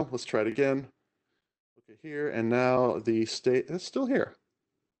 there we go. Let's try it again. Okay, here, and now the state, it's still here.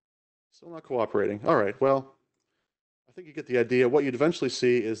 Still not cooperating. All right, well, I think you get the idea. What you'd eventually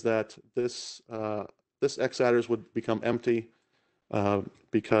see is that this xadders would become empty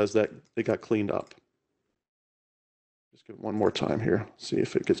because it got cleaned up. Just give it one more time here, see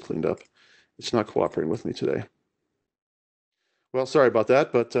if it gets cleaned up. It's not cooperating with me today. Well, sorry about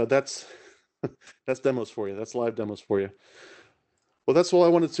that, but that's demos for you. That's live demos for you. Well, that's all I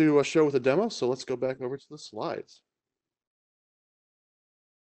wanted to show with the demo, so let's go back over to the slides.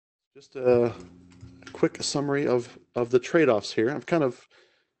 Just a quick summary of the trade-offs here. I've kind of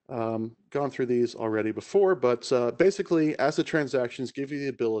gone through these already before, but basically, as the transactions give you the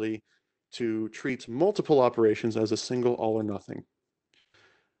ability to treat multiple operations as a single all or nothing.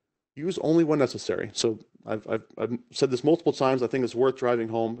 Use only when necessary. So I've said this multiple times. I think it's worth driving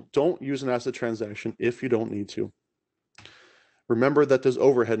home. Don't use an ACID transaction if you don't need to. Remember that there's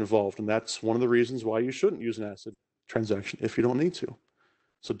overhead involved, and that's one of the reasons why you shouldn't use an ACID transaction if you don't need to.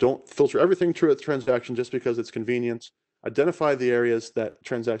 So don't filter everything through a transaction just because it's convenient. Identify the areas that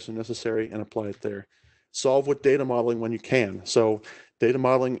transactions are necessary and apply it there. Solve with data modeling when you can. So data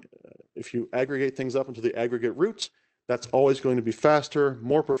modeling, if you aggregate things up into the aggregate roots, that's always going to be faster,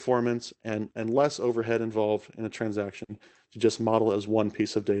 more performance, and less overhead involved in a transaction to just model as one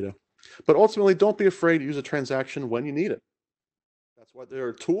piece of data. But ultimately, don't be afraid to use a transaction when you need it. That's why they're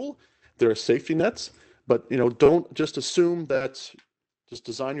a tool. They're safety nets. But don't just assume that. Just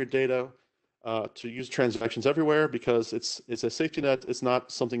design your data to use transactions everywhere, because it's a safety net. It's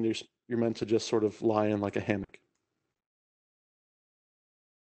not something you're meant to just sort of lie in like a hammock.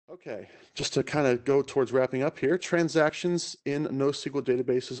 Okay, just to kind of go towards wrapping up here, transactions in NoSQL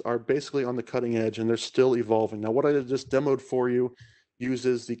databases are basically on the cutting edge, and they're still evolving. Now, what I just demoed for you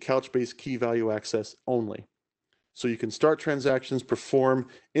uses the Couchbase key value access only. So you can start transactions, perform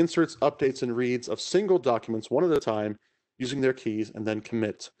inserts, updates, and reads of single documents one at a time using their keys, and then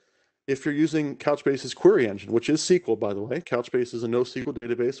commit. If you're using Couchbase's query engine, which is SQL, by the way, Couchbase is a NoSQL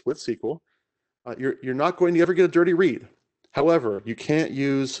database with SQL, you're not going to ever get a dirty read. However, you can't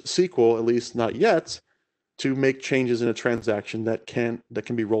use SQL, at least not yet, to make changes in a transaction that can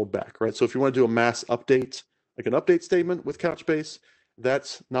be rolled back, right? So if you want to do a mass update, like an update statement with Couchbase,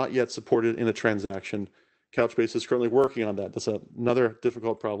 that's not yet supported in a transaction. Couchbase is currently working on that. That's another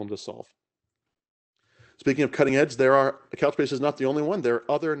difficult problem to solve. Speaking of cutting edge, Couchbase is not the only one. There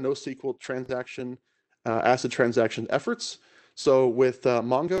are other NoSQL transaction, ACID transaction efforts. So with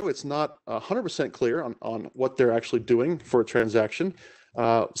Mongo, it's not 100% clear on what they're actually doing for a transaction.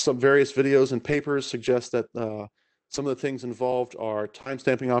 Some various videos and papers suggest that some of the things involved are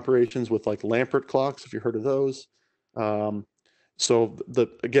timestamping operations with like Lampert clocks, if you've heard of those. So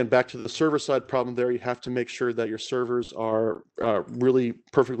again, back to the server side problem there, you have to make sure that your servers are really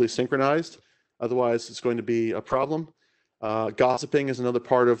perfectly synchronized. Otherwise, it's going to be a problem. Gossiping is another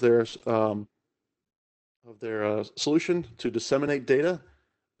part of their solution to disseminate data,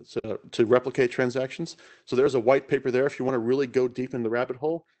 to replicate transactions. So there's a white paper there. If you want to really go deep in the rabbit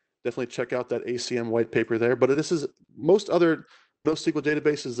hole, definitely check out that ACM white paper there. But this is most other NoSQL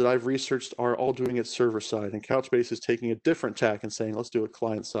databases that I've researched are all doing it server side, and Couchbase is taking a different tack and saying, let's do it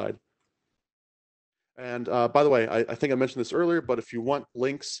client side. And by the way, I think I mentioned this earlier, but if you want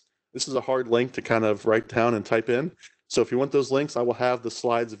links, this is a hard link to kind of write down and type in. So if you want those links, I will have the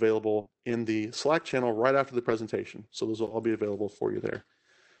slides available in the Slack channel right after the presentation. So those will all be available for you there.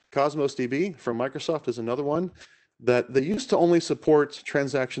 Cosmos DB from Microsoft is another one that they used to only support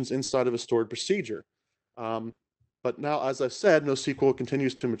transactions inside of a stored procedure. But now, as I've said, NoSQL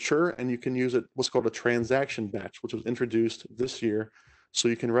continues to mature, and you can use what's called a transaction batch, which was introduced this year. So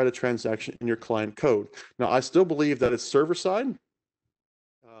you can write a transaction in your client code. Now, I still believe that it's server side,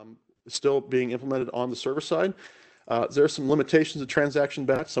 still being implemented on the server side. There are some limitations of transaction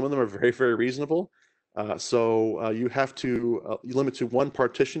batch. Some of them are very, very reasonable. You have to limit to one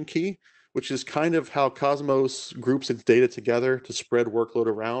partition key, which is kind of how Cosmos groups its data together to spread workload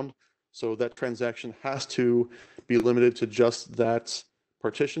around. So that transaction has to be limited to just that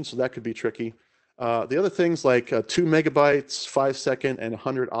partition. So that could be tricky. The other things like 2 megabytes, 5-second, and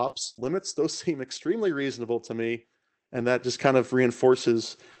 100 ops limits, those seem extremely reasonable to me. And that just kind of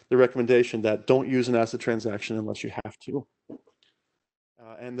reinforces the recommendation that don't use an ACID transaction unless you have to.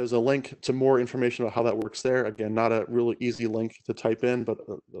 And there's a link to more information about how that works there. Again, not a really easy link to type in, but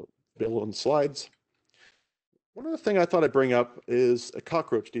available in the slides. One other thing I thought I'd bring up is a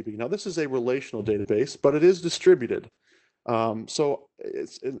CockroachDB. Now, this is a relational database, but it is distributed. So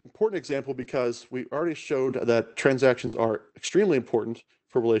it's an important example because we already showed that transactions are extremely important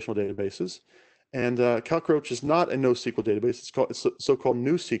for relational databases. And Cockroach is not a NoSQL database. It's so-called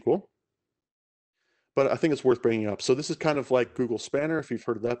NewSQL. But I think it's worth bringing up. So this is kind of like Google Spanner, if you've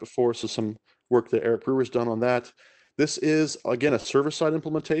heard of that before. So some work that Eric Brewer's done on that. This is, again, a server-side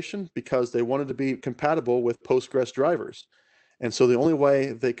implementation because they wanted to be compatible with Postgres drivers. And so the only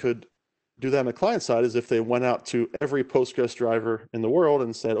way they could do that on the client side is if they went out to every Postgres driver in the world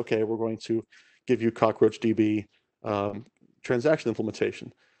and said, okay, we're going to give you CockroachDB transaction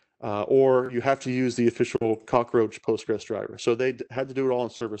implementation. Or you have to use the official Cockroach Postgres driver. So they had to do it all on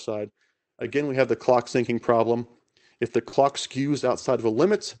server side. Again, we have the clock syncing problem. If the clock skews outside of a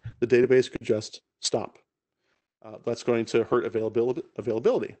limit, the database could just stop. That's going to hurt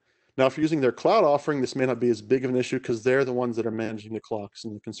availability. Now, if you're using their cloud offering, this may not be as big of an issue because they're the ones that are managing the clocks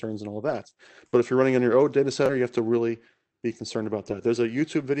and the concerns and all of that. But if you're running on your own data center, you have to really be concerned about that. There's a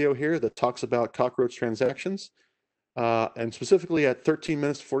YouTube video here that talks about cockroach transactions. And specifically at 13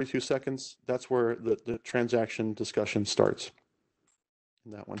 minutes, 42 seconds, that's where the transaction discussion starts.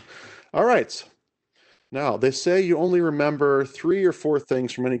 In that one. All right. Now, they say you only remember 3 or 4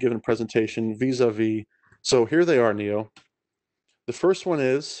 things from any given presentation vis-a-vis. So here they are, Neo. The first one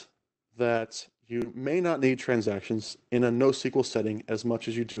is that you may not need transactions in a NoSQL setting as much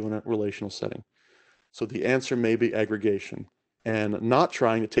as you do in a relational setting. So the answer may be aggregation and not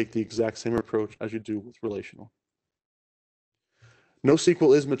trying to take the exact same approach as you do with relational.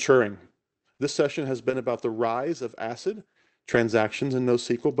 NoSQL is maturing. This session has been about the rise of ACID transactions in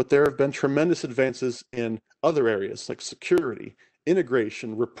NoSQL, but there have been tremendous advances in other areas like security,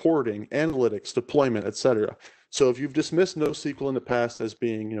 integration, reporting, analytics, deployment, etc. So if you've dismissed NoSQL in the past as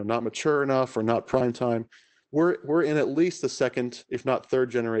being, not mature enough or not prime time, we're in at least the second, if not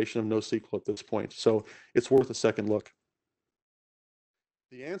third generation of NoSQL at this point. So it's worth a second look.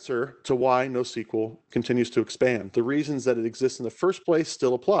 The answer to why NoSQL continues to expand, the reasons that it exists in the first place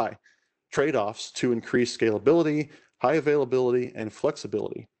still apply. Trade-offs to increase scalability, high availability, and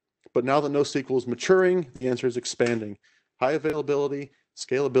flexibility. But now that NoSQL is maturing, the answer is expanding. High availability,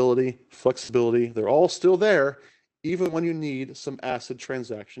 scalability, flexibility, they're all still there, even when you need some ACID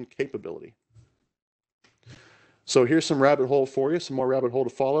transaction capability. So here's some rabbit hole for you, some more rabbit hole to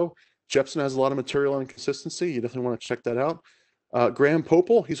follow. Jepsen has a lot of material on consistency. You definitely want to check that out. Graham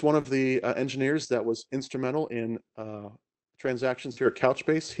Popel, he's one of the engineers that was instrumental in transactions here at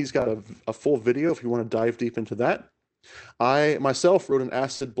Couchbase. He's got a full video if you want to dive deep into that. I myself wrote an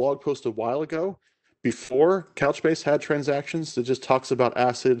ACID blog post a while ago before Couchbase had transactions that just talks about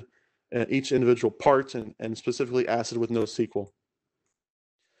ACID, each individual part, and specifically ACID with NoSQL.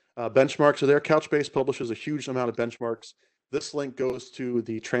 Benchmarks are there. Couchbase publishes a huge amount of benchmarks. This link goes to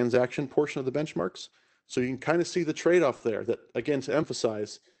the transaction portion of the benchmarks. So you can kind of see the trade-off there that, again, to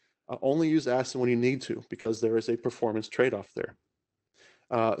emphasize, only use ACID when you need to because there is a performance trade-off there.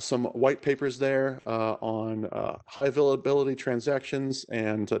 Some white papers there on high availability transactions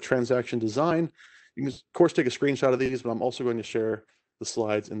and transaction design. You can, of course, take a screenshot of these, but I'm also going to share the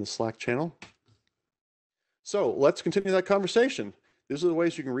slides in the Slack channel. So let's continue that conversation. These are the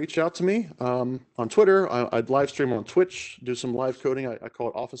ways you can reach out to me on Twitter. I'd live stream on Twitch, do some live coding. I call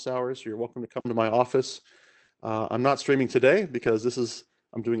it office hours. You're welcome to come to my office. I'm not streaming today because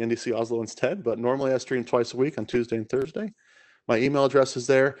I'm doing NDC Oslo instead, but normally I stream twice a week on Tuesday and Thursday. My email address is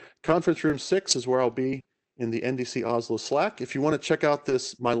there. Conference room 6 is where I'll be in the NDC Oslo Slack. If you want to check out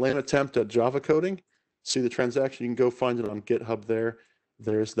my lame attempt at Java coding, see the transaction, you can go find it on GitHub there.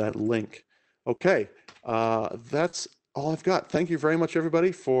 There's that link. Okay, that's all I've got. Thank you very much,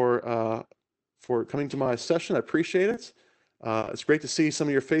 everybody, for coming to my session. I appreciate it. It's great to see some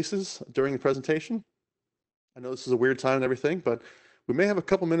of your faces during the presentation. I know this is a weird time and everything, but we may have a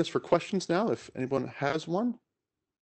couple minutes for questions now if anyone has one.